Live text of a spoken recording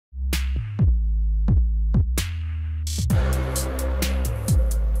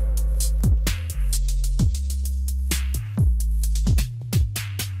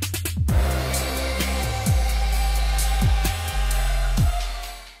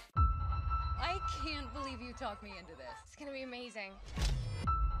talk me into this. It's gonna be amazing.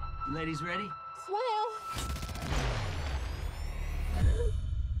 Ladies ready? Smile.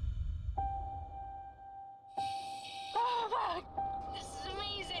 Oh, this is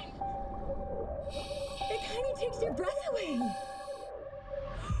amazing. It kind of takes your breath away.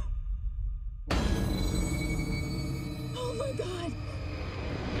 Oh my God.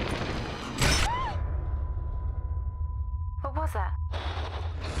 What was that?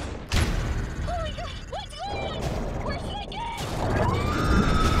 Oh my God, what's going on? Where's the game?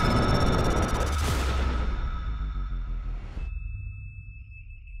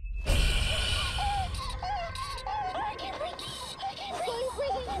 I can't breathe. I can't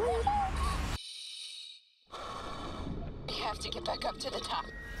breathe. We have to get back up to the top.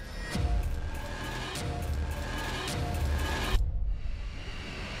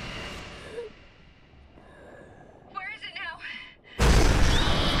 Where is it now?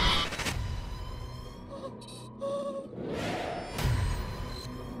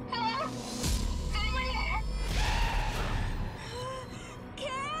 Hello? Is anyone there?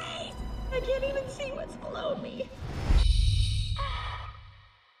 Kate! I can't even see what's below me.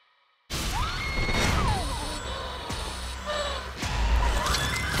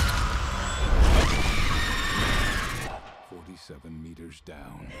 47 meters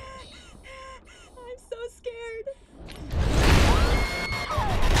down. I'm so scared.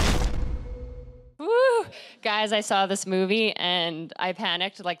 Woo! Guys, I saw this movie and I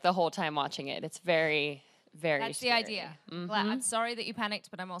panicked like the whole time watching it. It's very, very That's scary. the idea. I'm sorry that you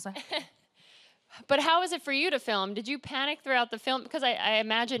panicked, but I'm also... But how was it for you to film? Did you panic throughout the film? Because I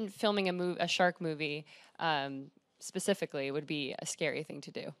imagine filming a shark movie specifically would be a scary thing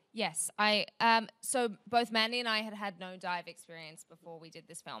to do. Yes, so both Mandy and I had no dive experience before we did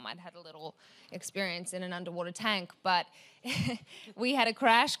this film. I'd had a little experience in an underwater tank, but we had a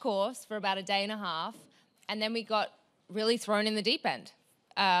crash course for about a day and a half, and then we got really thrown in the deep end,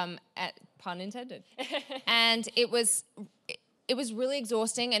 pun intended. And it was really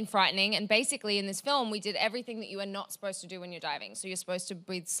exhausting and frightening. And basically in this film, we did everything that you are not supposed to do when you're diving. So you're supposed to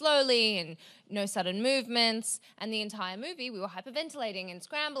breathe slowly and no sudden movements. And the entire movie, we were hyperventilating and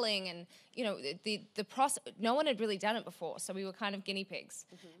scrambling. And, you know, the process, no one had really done it before. So we were kind of guinea pigs.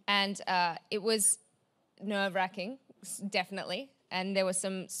 And it was nerve-wracking, definitely. And there were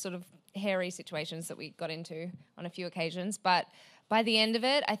some sort of hairy situations that we got into on a few occasions. But by the end of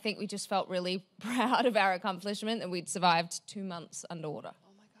it, I think we just felt really proud of our accomplishment that we'd survived 2 months underwater.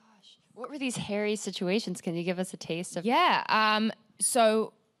 Oh my gosh. What were these hairy situations? Can you give us a taste of? Yeah,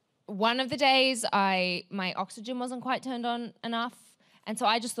 so one of the days my oxygen wasn't quite turned on enough. And so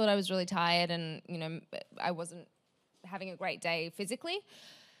I just thought I was really tired and, you know, I wasn't having a great day physically.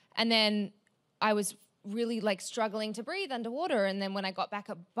 And then I was really like struggling to breathe underwater, and then when I got back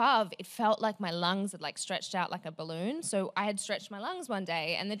above, it felt like my lungs had like stretched out like a balloon. So I had stretched my lungs one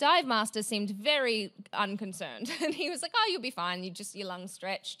day, and the dive master seemed very unconcerned. And he was like, "Oh, you'll be fine. Your lungs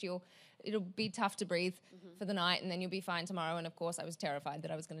stretched. It'll be tough to breathe for the night, and then you'll be fine tomorrow." And of course, I was terrified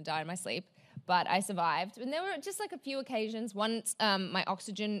that I was going to die in my sleep, but I survived. And there were just like a few occasions. Once my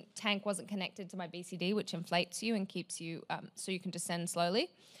oxygen tank wasn't connected to my BCD, which inflates you and keeps you so you can descend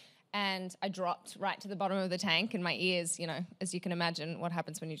slowly. And I dropped right to the bottom of the tank, and my ears, you know, as you can imagine what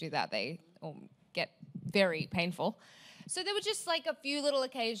happens when you do that, they all get very painful. So there were just like a few little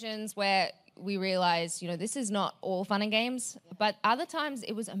occasions where we realized, you know, this is not all fun and games, but other times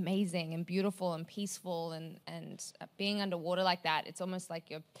it was amazing and beautiful and peaceful, and being underwater like that, it's almost like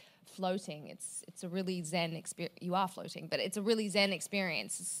you're floating. It's a really zen experience. You are floating, but it's a really zen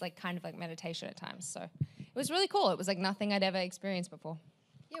experience. It's like kind of like meditation at times. So it was really cool. It was like nothing I'd ever experienced before.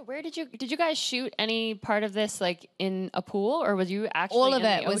 Yeah, where did you guys shoot any part of this like in a pool, or was you actually all of in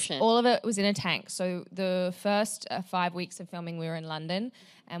it the ocean? All of it was in a tank. So the first 5 weeks of filming, we were in London,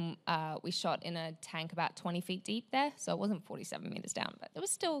 and we shot in a tank about 20 feet deep there. So it wasn't 47 meters down, but it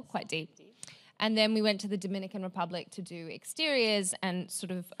was still quite deep. And then we went to the Dominican Republic to do exteriors, and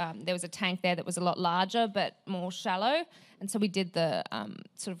sort of there was a tank there that was a lot larger but more shallow. And so we did the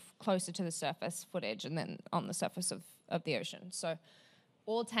sort of closer to the surface footage, and then on the surface of the ocean. So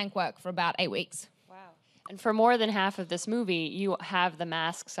all tank work for about 8 weeks. Wow. And for more than half of this movie, you have the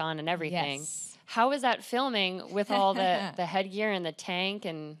masks on and everything. Yes. How was that filming with all the headgear and the tank?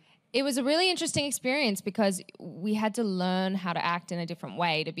 And it was a really interesting experience because we had to learn how to act in a different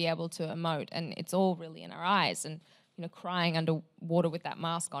way to be able to emote, and it's all really in our eyes. And crying underwater with that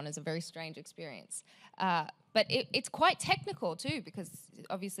mask on is a very strange experience. But it's quite technical too, because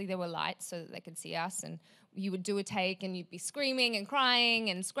obviously there were lights so that they could see us, and you would do a take and you'd be screaming and crying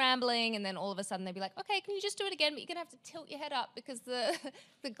and scrambling, and then all of a sudden they'd be like, okay, can you just do it again? But you're gonna have to tilt your head up because the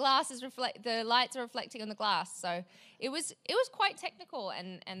glass is the lights are reflecting on the glass. So it was quite technical,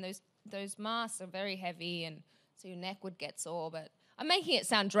 and those masks are very heavy, and so your neck would get sore. But I'm making it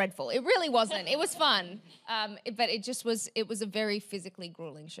sound dreadful. It really wasn't. It was fun, but it was a very physically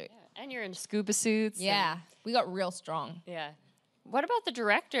grueling shoot. Yeah. And you're in scuba suits. Yeah, we got real strong. Yeah. What about the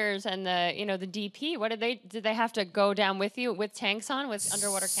directors and the DP? What did they have to go down with you with tanks on, with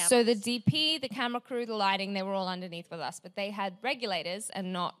underwater cameras? So the DP, the camera crew, the lighting, they were all underneath with us, but they had regulators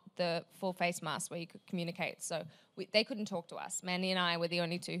and not the full face mask where you could communicate. So they couldn't talk to us. Mandy and I were the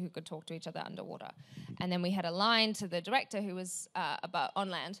only two who could talk to each other underwater. And then we had a line to the director who was on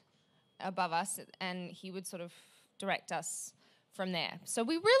land above us, and he would sort of direct us from there. So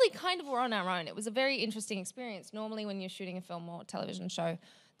we really kind of were on our own. It was a very interesting experience. Normally when you're shooting a film or television show,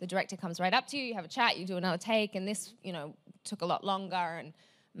 the director comes right up to you, you have a chat, you do another take, and this, took a lot longer, and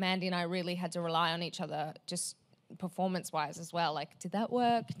Mandy and I really had to rely on each other just performance-wise as well. Like, did that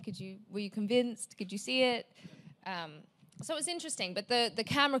work? Were you convinced? Could you see it? So it was interesting, but the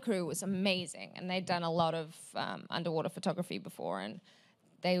camera crew was amazing, and they'd done a lot of underwater photography before, and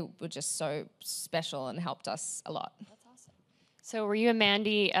they were just so special and helped us a lot. So were you and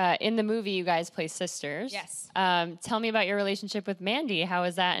Mandy, in the movie, you guys play sisters. Yes. Tell me about your relationship with Mandy. How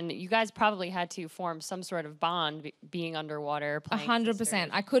is that? And you guys probably had to form some sort of bond being underwater, playing 100%. sisters.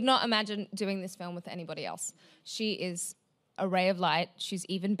 I could not imagine doing this film with anybody else. She is a ray of light. She's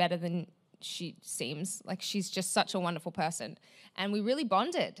even better than she seems. Like, she's just such a wonderful person. And we really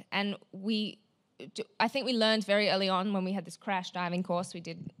bonded. And I think we learned very early on when we had this crash diving course. We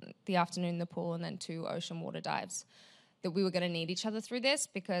did the afternoon in the pool and then 2 ocean water dives, that we were going to need each other through this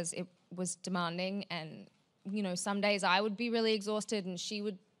because it was demanding. And, some days I would be really exhausted and she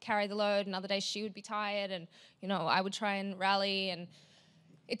would carry the load, and other days she would be tired, and, I would try and rally. And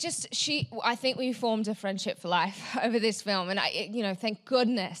I think we formed a friendship for life over this film. And thank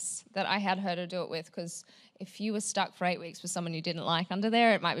goodness that I had her to do it with, because if you were stuck for 8 weeks with someone you didn't like under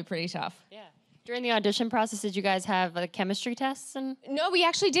there, it might be pretty tough. Yeah. During the audition process, did you guys have chemistry tests? No, we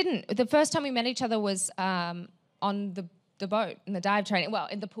actually didn't. The first time we met each other was on the boat, in the dive training,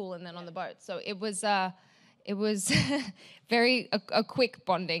 in the pool and then on the boat. So it was very a quick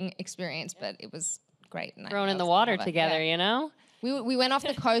bonding experience, but it was great. And thrown in the water together, We went off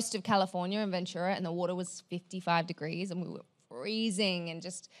the coast of California in Ventura, and the water was 55 degrees, and we were freezing, and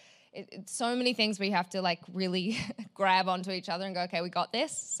just so many things we have to really grab onto each other and go, okay, we got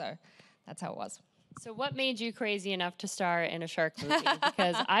this. So that's how it was. So what made you crazy enough to star in a shark movie?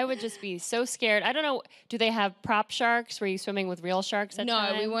 Because I would just be so scared. I don't know, do they have prop sharks? Were you swimming with real sharks at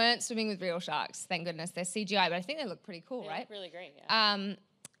No, we weren't swimming with real sharks, thank goodness. They're CGI, but I think they look pretty cool, right? Look really great, yeah.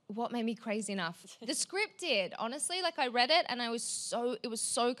 What made me crazy enough? The script did, honestly. I read it, and it was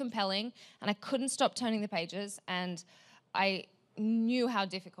so compelling, and I couldn't stop turning the pages, and I knew how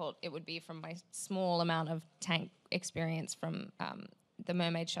difficult it would be from my small amount of tank experience from the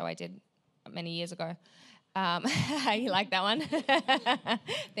mermaid show I did many years ago. You like that one?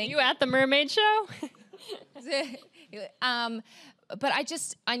 Thank you. At the mermaid show? But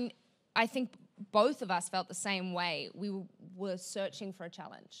I think both of us felt the same way. We were searching for a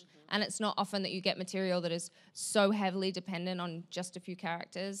challenge. And it's not often that you get material that is so heavily dependent on just a few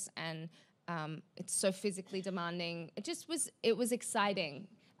characters, and it's so physically demanding. It was exciting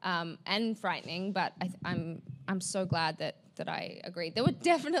and frightening, but I'm so glad that I agreed. There were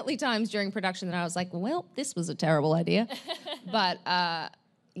definitely times during production that I was like, well, this was a terrible idea. But, now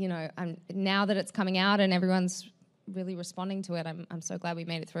that it's coming out and everyone's really responding to it, I'm so glad we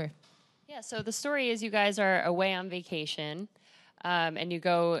made it through. Yeah, so the story is you guys are away on vacation, and you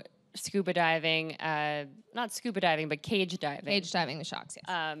go scuba diving, not scuba diving, but cage diving. Cage diving, the sharks,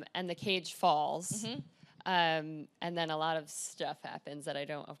 yes. And the cage falls. And then a lot of stuff happens that I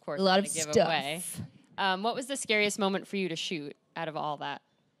don't, of course, a lot want of to give stuff. away. What was the scariest moment for you to shoot out of all that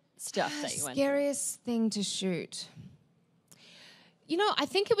stuff that you went through? Scariest thing to shoot? I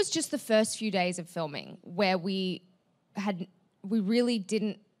think it was just the first few days of filming where we really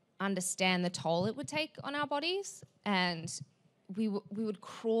didn't understand the toll it would take on our bodies, and we would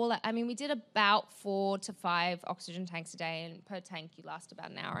crawl. We did about 4 to 5 oxygen tanks a day, and per tank you last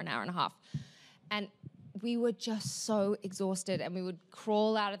about an hour and a half. And we were just so exhausted, and we would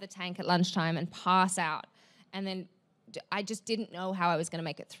crawl out of the tank at lunchtime and pass out. And then I just didn't know how I was going to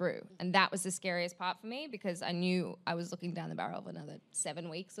make it through. And that was the scariest part for me, because I knew I was looking down the barrel of another 7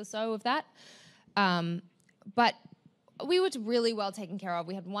 weeks or so of that. But we were really well taken care of.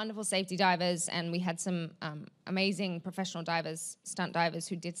 We had wonderful safety divers, and we had some amazing professional divers, stunt divers,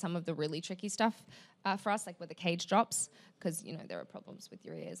 who did some of the really tricky stuff for us, like where the cage drops, because, you know, there are problems with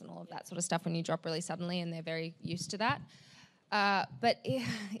your ears and all of that sort of stuff when you drop really suddenly, and they're very used to that. But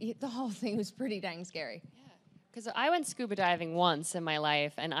the whole thing was pretty dang scary. Because I went scuba diving once in my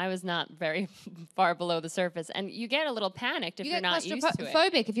life, and I was not very far below the surface. And you get a little panicked if you're not used to it.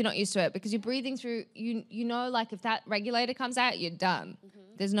 Claustrophobic if you're not used to it, because you're breathing through. You know, like if that regulator comes out, you're done.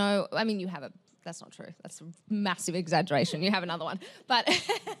 There's no. I mean, you have a. That's not true. That's a massive exaggeration. You have another one, but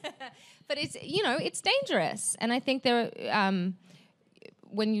but it's, you know, it's dangerous. And I think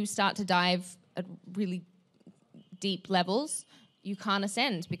when you start to dive at really deep levels, you can't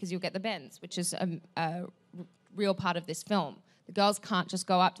ascend because you'll get the bends, which is a real part of this film. The girls can't just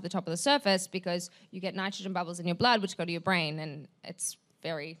go up to the top of the surface because you get nitrogen bubbles in your blood which go to your brain, and it's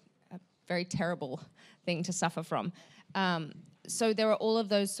a very terrible thing to suffer from. So there are all of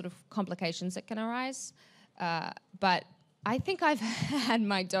those sort of complications that can arise. But I think I've had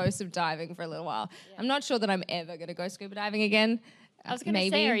my dose of diving for a little while. Yeah. I'm not sure that I'm ever going to go scuba diving again. I was going to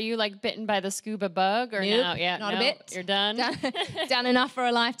say, are you like bitten by the scuba bug or nope, no? Yeah, not a bit. You're done. Done enough for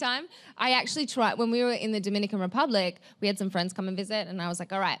a lifetime. I actually tried, when we were in the Dominican Republic, we had some friends come and visit, and I was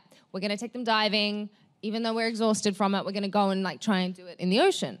like, all right, we're going to take them diving. Even though we're exhausted from it, we're going to go and like try and do it in the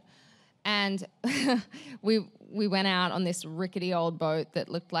ocean. And we went out on this rickety old boat that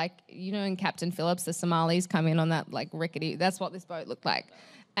looked like, you know, in Captain Phillips, the Somalis come in on that like rickety, that's what this boat looked like.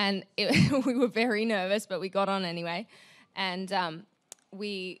 And we were very nervous, but we got on anyway. And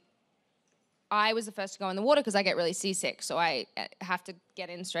I was the first to go in the water because I get really seasick, so I have to get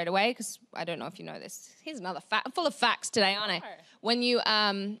in straight away because I don't know if you know this. Here's another fact. I'm full of facts today, aren't I? When you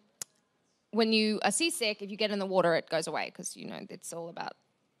are seasick, if you get in the water, it goes away because, you know, it's all about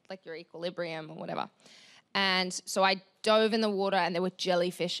like your equilibrium or whatever. And so I dove in the water, and there were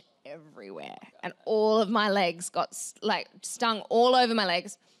jellyfish everywhere, and all of my legs got like stung all over my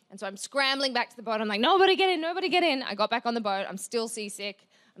legs. And so I'm scrambling back to the boat. I'm like, nobody get in, nobody get in. I got back on the boat. I'm still seasick.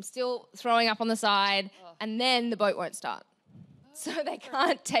 I'm still throwing up on the side. And then the boat won't start. So they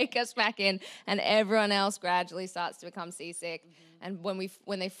can't take us back in. And everyone else gradually starts to become seasick. And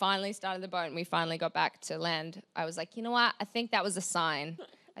when they finally started the boat and we finally got back to land, I was like, you know what? I think that was a sign.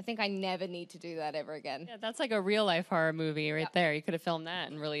 I think I never need to do that ever again. Yeah, that's like a real life horror movie right there. You could have filmed that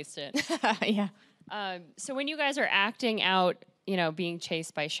and released it. Yeah. So when you guys are acting out, you know, being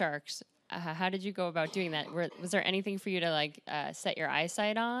chased by sharks, how did you go about doing that? Was there anything for you to like set your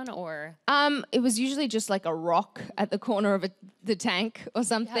eyesight on, or? It was usually just like a rock at the corner of the tank or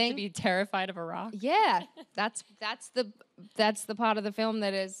something. You have to be terrified of a rock. Yeah, that's the part of the film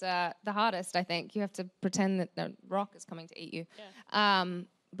that is the hardest. I think you have to pretend that the rock is coming to eat you. Yeah.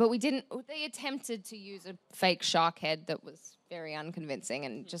 But we didn't. They attempted to use a fake shark head that was very unconvincing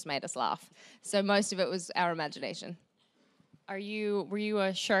and just made us laugh. So most of it was our imagination. Were you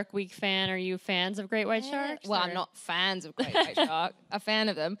a Shark Week fan? Are you fans of great white sharks? Well, I'm not fans of great white shark. A fan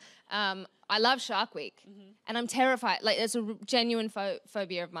of them. I love Shark Week, and I'm terrified. Like, it's a genuine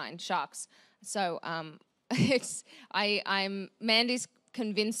phobia of mine, sharks. So Mandy's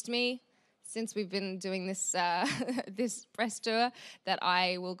convinced me since we've been doing this this press tour that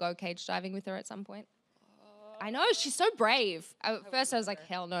I will go cage diving with her at some point. I know, she's so brave. At first I was like,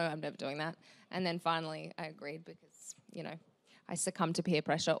 hell no, I'm never doing that. And then finally I agreed because, you know, I succumb to peer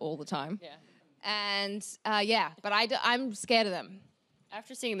pressure all the time. Yeah. And but I'm scared of them.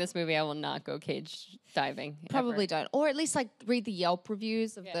 After seeing this movie, I will not go cage diving. Probably don't. Or at least like read the Yelp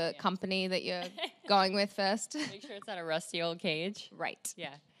reviews of the company that you're going with first. Make sure it's not a rusty old cage. Right.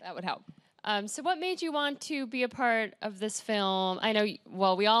 Yeah. That would help. So what made you want to be a part of this film? I know,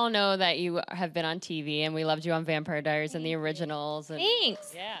 well, we all know that you have been on TV, and we loved you on Vampire Diaries and the originals. And,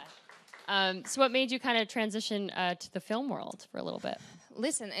 thanks. Yeah. So what made you kind of transition to the film world for a little bit?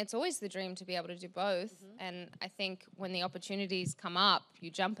 Listen, it's always the dream to be able to do both. And I think when the opportunities come up, you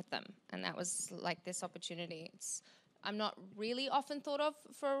jump at them. And that was like this opportunity. I'm not really often thought of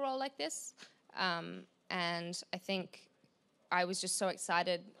for a role like this. And I think I was just so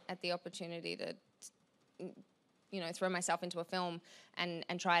excited at the opportunity to, you know, throw myself into a film and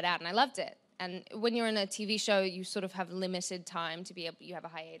try it out. And I loved it. And when you're in a TV show, you sort of have limited time to be able, you have a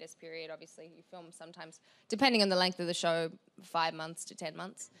hiatus period. Obviously, you film sometimes, depending on the length of the show, 5 months to 10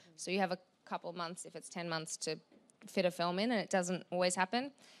 months. So you have a couple months, if it's 10 months, to fit a film in, and it doesn't always happen.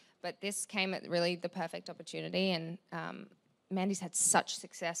 But this came at really the perfect opportunity, and Mandy's had such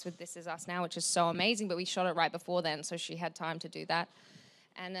success with This Is Us now, which is so amazing, but we shot it right before then, so she had time to do that.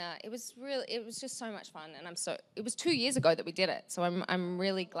 And it was just so much fun, and it was 2 years ago that we did it, so I'm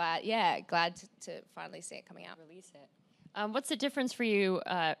really glad to finally see it coming out. Release it. What's the difference for you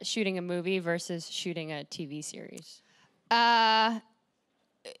shooting a movie versus shooting a TV series?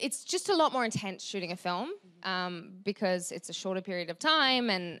 It's just a lot more intense shooting a film because it's a shorter period of time,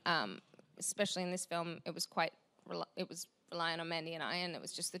 and especially in this film, it was reliant on Mandy and I, and it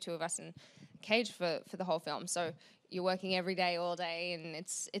was just the two of us in a cage for the whole film. So you're working every day, all day, and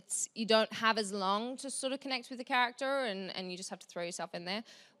it's you don't have as long to sort of connect with the character, and you just have to throw yourself in there.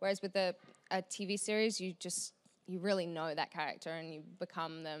 Whereas with a TV series, you really know that character and you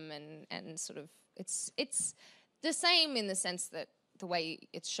become them, and sort of it's the same in the sense that the way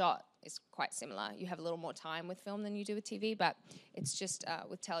it's shot is quite similar. You have a little more time with film than you do with TV, but it's just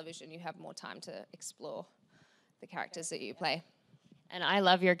with television you have more time to explore the characters that you play. And I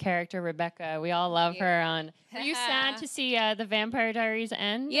love your character, Rebecca. We all love her. Were you sad to see the Vampire Diaries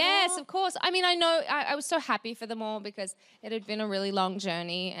end? Yes, of course. I mean, I know I was so happy for them all because it had been a really long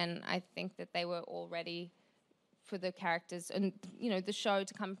journey, and I think that they were all ready for the characters and, you know, the show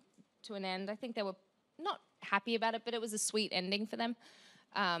to come to an end. I think they were not happy about it, but it was a sweet ending for them.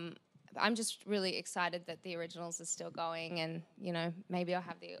 I'm just really excited that the originals are still going, and, you know, maybe I'll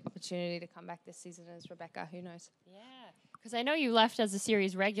have the opportunity to come back this season as Rebecca. Who knows? Yeah. Because I know you left as a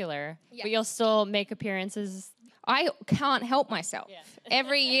series regular, Yeah. but you'll still make appearances. I can't help myself. Yeah.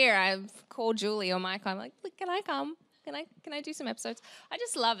 Every year I've called Julie or Mike. I'm like, "Look, can I come? Can I do some episodes?" I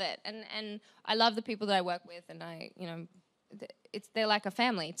just love it, and I love the people that I work with, and they're like a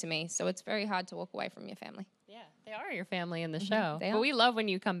family to me. So it's very hard to walk away from your family. Yeah, they are your family in the show. They But are. we love when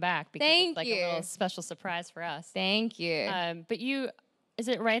you come back because Thank it's like you. a little special surprise for us. Thank you. But is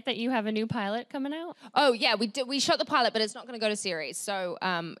it right that you have a new pilot coming out? Oh yeah, we shot the pilot, but it's not going to go to series. So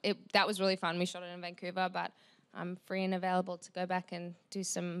that was really fun. We shot it in Vancouver, but I'm free and available to go back and do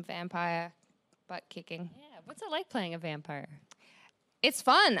some vampire butt kicking. Yeah. What's it like playing a vampire? It's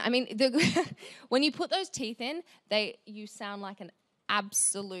fun. I mean, when you put those teeth in, you sound like an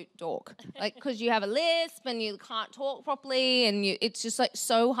absolute dork. Like, because you have a lisp and you can't talk properly, and it's just like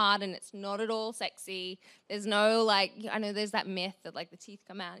so hard, and it's not at all sexy. There's no like, I know there's that myth that like the teeth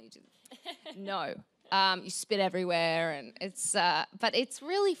come out and you just no. You spit everywhere, and but it's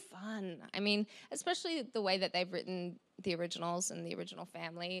really fun. I mean, especially the way that they've written the originals and the original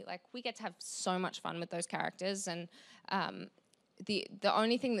family. Like, we get to have so much fun with those characters, and the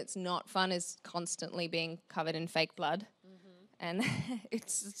only thing that's not fun is constantly being covered in fake blood, and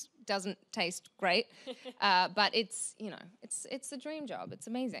it doesn't taste great. But it's a dream job. It's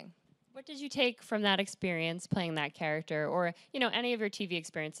amazing. What did you take from that experience playing that character, or any of your TV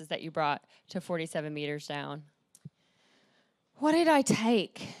experiences that you brought to 47 Meters Down? What did I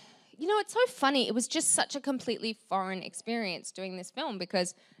take? It's so funny. It was just such a completely foreign experience doing this film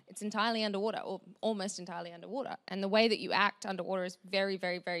because it's entirely underwater, or almost entirely underwater. And the way that you act underwater is very,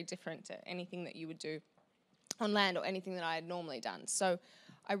 very, very different to anything that you would do on land or anything that I had normally done. So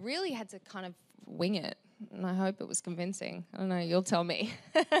I really had to kind of wing it. And I hope it was convincing. I don't know, you'll tell me.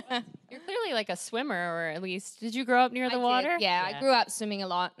 You're clearly like a swimmer, or at least, did you grow up near the water? Yeah, I grew up swimming a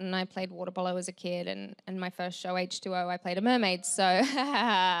lot, and I played water polo as a kid, and my first show, H2O, I played a mermaid, so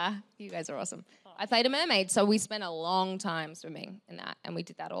you guys are awesome. I played a mermaid, so we spent a long time swimming in that, and we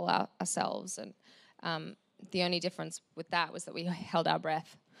did that all ourselves, and the only difference with that was that we held our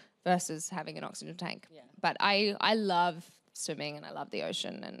breath versus having an oxygen tank. Yeah. But I love swimming, and I love the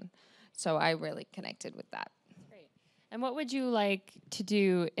ocean, and so I really connected with that. Great. And what would you like to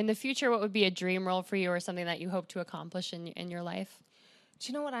do in the future? What would be a dream role for you, or something that you hope to accomplish in your life?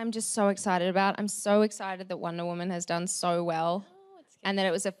 Do you know what I'm just so excited about? I'm so excited that Wonder Woman has done so well, and that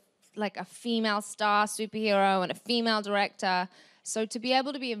it was a female star superhero and a female director. So to be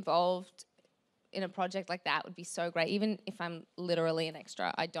able to be involved in a project like that would be so great. Even if I'm literally an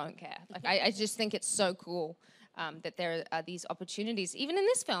extra, I don't care. Like I just think it's so cool. That there are these opportunities, even in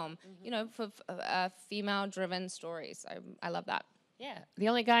this film, for female-driven stories. I love that. Yeah, the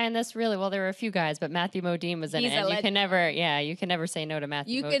only guy in this there were a few guys, but Matthew Modine was in it. And you can never say no to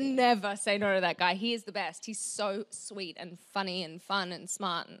Matthew Modine. You can never say no to that guy. He is the best. He's so sweet and funny and fun and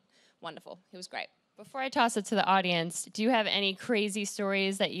smart and wonderful. He was great. Before I toss it to the audience, do you have any crazy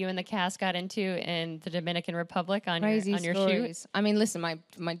stories that you and the cast got into in the Dominican Republic on your shoot? I mean, listen,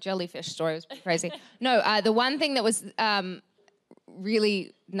 my jellyfish story was pretty crazy. No, the one thing that was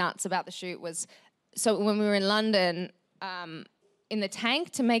really nuts about the shoot was, so when we were in London, in the tank,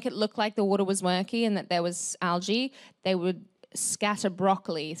 to make it look like the water was murky and that there was algae, they would scatter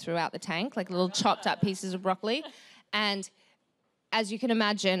broccoli throughout the tank, like little chopped up pieces of broccoli. And as you can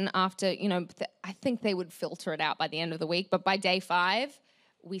imagine, after, I think they would filter it out by the end of the week, but by day 5,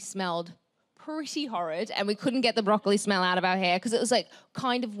 we smelled pretty horrid, and we couldn't get the broccoli smell out of our hair because it was like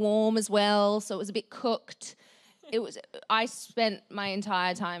kind of warm as well, so it was a bit cooked. I spent my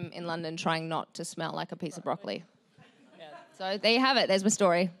entire time in London trying not to smell like a piece of broccoli. Yeah. So there you have it. There's my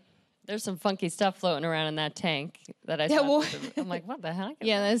story. There's some funky stuff floating around in that tank that I saw. I'm like, what the heck?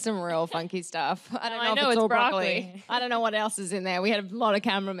 Yeah, there's some real funky stuff. I don't know if it's it's all broccoli. I don't know what else is in there. We had a lot of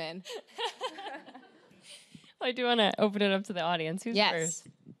cameramen. I do want to open it up to the audience. Who's first?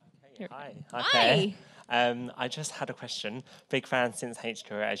 Hey, hi. Hi. I just had a question. Big fan since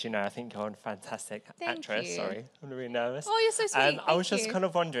H2O, as you know. I think you're a fantastic actress. you. Sorry, I'm really nervous. Oh, you're so sweet. I was just kind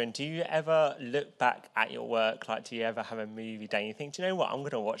of wondering, do you ever look back at your work? Like, do you ever have a movie day and you think, do you know what, I'm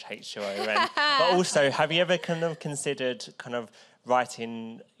going to watch H2O? But also, have you ever kind of considered kind of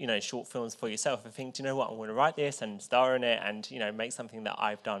writing, short films for yourself and think, do you know what, I'm going to write this and star in it and, make something that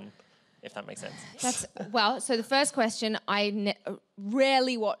I've done, if that makes sense? So the first question, I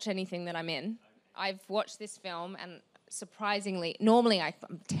rarely watch anything that I'm in. I've watched this film, and surprisingly, normally I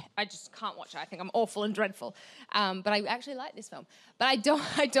just can't watch it. I think I'm awful and dreadful. But I actually like this film. But I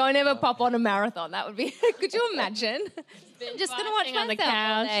don't ever pop on a marathon. That would be. Could you imagine? I'm just gonna watch on the myself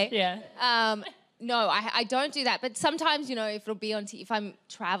all couch. day. Yeah. No, I don't do that. But sometimes, if it'll be on if I'm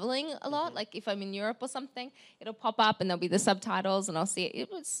traveling a lot, like if I'm in Europe or something, it'll pop up and there'll be the subtitles, and I'll see it. It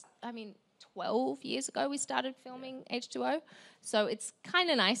was, 12 years ago we started filming H2O, so it's kind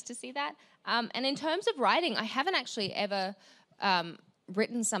of nice to see that. And in terms of writing, I haven't actually ever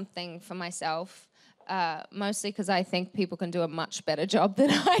written something for myself, mostly because I think people can do a much better job than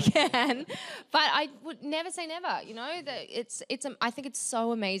I can. But I would never say never. I think it's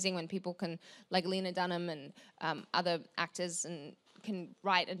so amazing when people can, like Lena Dunham and other actors, and can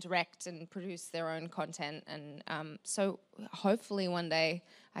write and direct and produce their own content. And so hopefully one day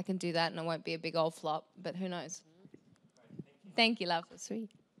I can do that and it won't be a big old flop, but who knows? Thank you, love. Sweet.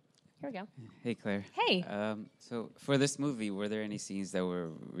 Here we go. Hey, Claire. Hey. So for this movie, were there any scenes that were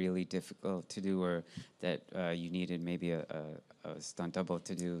really difficult to do, or that you needed maybe a stunt double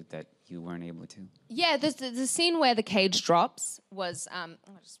to do that you weren't able to? Yeah, the scene where the cage drops was, I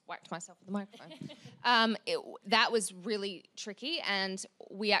just whacked myself with the microphone. That was really tricky, and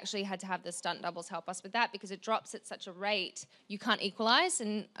we actually had to have the stunt doubles help us with that because it drops at such a rate you can't equalize.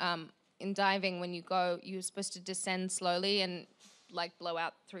 And in diving, when you go, you're supposed to descend slowly and blow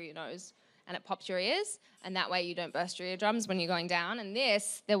out through your nose, and it pops your ears, and that way you don't burst your eardrums when you're going down. And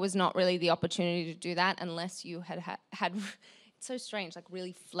there was not really the opportunity to do that unless you had it's so strange,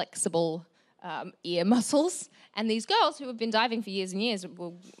 really flexible ear muscles. And these girls who have been diving for years and years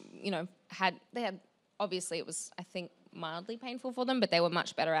had obviously it was, I think, mildly painful for them, but they were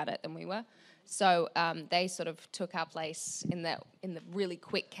much better at it than we were. So they sort of took our place in the really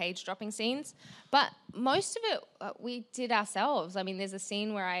quick cage dropping scenes. But most of it we did ourselves. There's a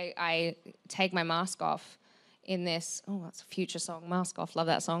scene where I take my mask off in this. Oh, that's a Future song, Mask Off. Love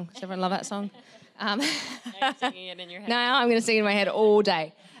that song. Does everyone love that song? Now you're singing it in your head. Now I'm going to sing it in my head all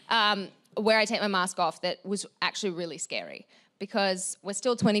day. Where I take my mask off, that was actually really scary because we're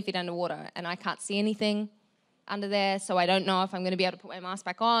still 20 feet underwater and I can't see anything under there, so I don't know if I'm going to be able to put my mask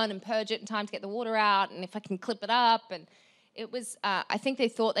back on and purge it in time to get the water out, and if I can clip it up. And it was, I think they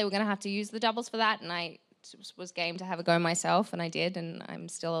thought they were going to have to use the doubles for that, and I was game to have a go myself, and I did, and I'm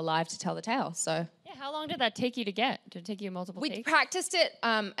still alive to tell the tale. So yeah, how long did that take you to get? Did it take you multiple takes? We practiced it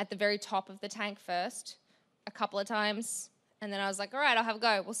at the very top of the tank first, a couple of times, and then I was like, all right, I'll have a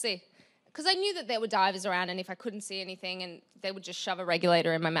go. We'll see. Because I knew that there were divers around, and if I couldn't see anything, and they would just shove a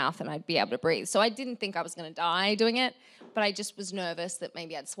regulator in my mouth and I'd be able to breathe. So I didn't think I was going to die doing it, but I just was nervous that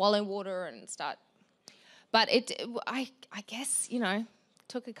maybe I'd swallow water and start. But I guess,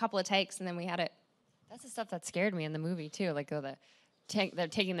 took a couple of takes and then we had it. That's the stuff that scared me in the movie too. They're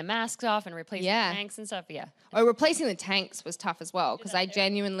taking the masks off and replacing the tanks and stuff. Yeah. Oh, replacing the tanks was tough as well because I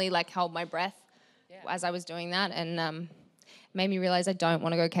genuinely held my breath as I was doing that, and made me realize I don't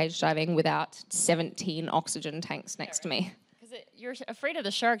want to go cage diving without 17 oxygen tanks next to me. Because you're afraid of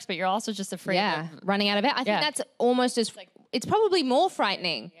the sharks, but you're also just afraid of running out of air. I think that's almost as, it's probably more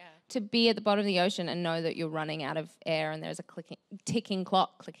frightening to be at the bottom of the ocean and know that you're running out of air and there's a ticking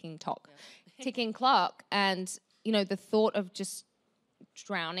clock, and the thought of just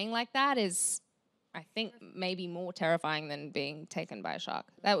drowning like that is, I think, maybe more terrifying than being taken by a shark.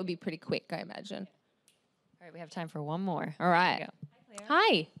 That would be pretty quick, I imagine. All right, we have time for one more. All right.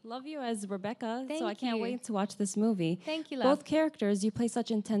 Hi. Love you as Rebecca, Thank so I can't you. wait to watch this movie. Thank you, love. Both characters, you play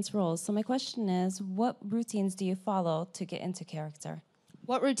such intense roles. So my question is, what routines do you follow to get into character?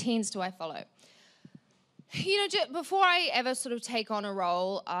 What routines do I follow? Before I ever sort of take on a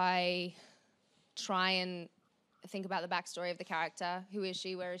role, I try and think about the backstory of the character. Who is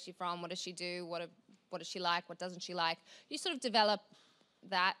she? Where is she from? What does she do? What does she like? What doesn't she like? You sort of develop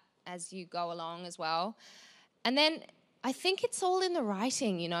that as you go along as well. And then I think it's all in the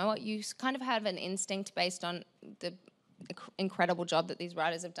writing, you know. You kind of have an instinct based on the incredible job that these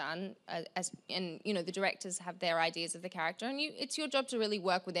writers have done, and you know the directors have their ideas of the character, and it's your job to really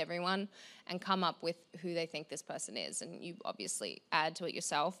work with everyone and come up with who they think this person is, and you obviously add to it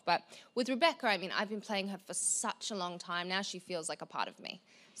yourself. But with Rebecca, I mean, I've been playing her for such a long time now, she feels like a part of me.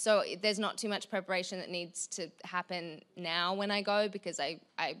 So there's not too much preparation that needs to happen now when I go, because I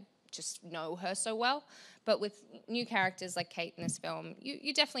just know her so well. But with new characters like Kate in this film,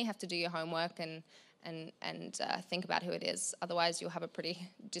 you definitely have to do your homework and think about who it is. Otherwise, you'll have a pretty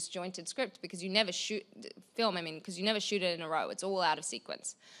disjointed script, because you never shoot because you never shoot it in a row. It's all out of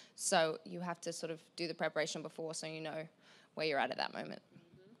sequence. So you have to sort of do the preparation before, so you know where you're at that moment.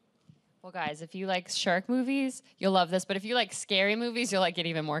 Well, guys, if you like shark movies, you'll love this. But if you like scary movies, you'll like it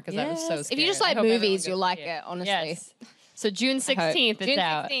even more, because that was so scary. If you just like movies, you'll like it, honestly. Yes. So June 16th, it's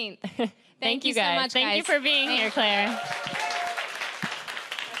out. June 16th. Thank you so guys. much, Thank you guys. for being here, Claire.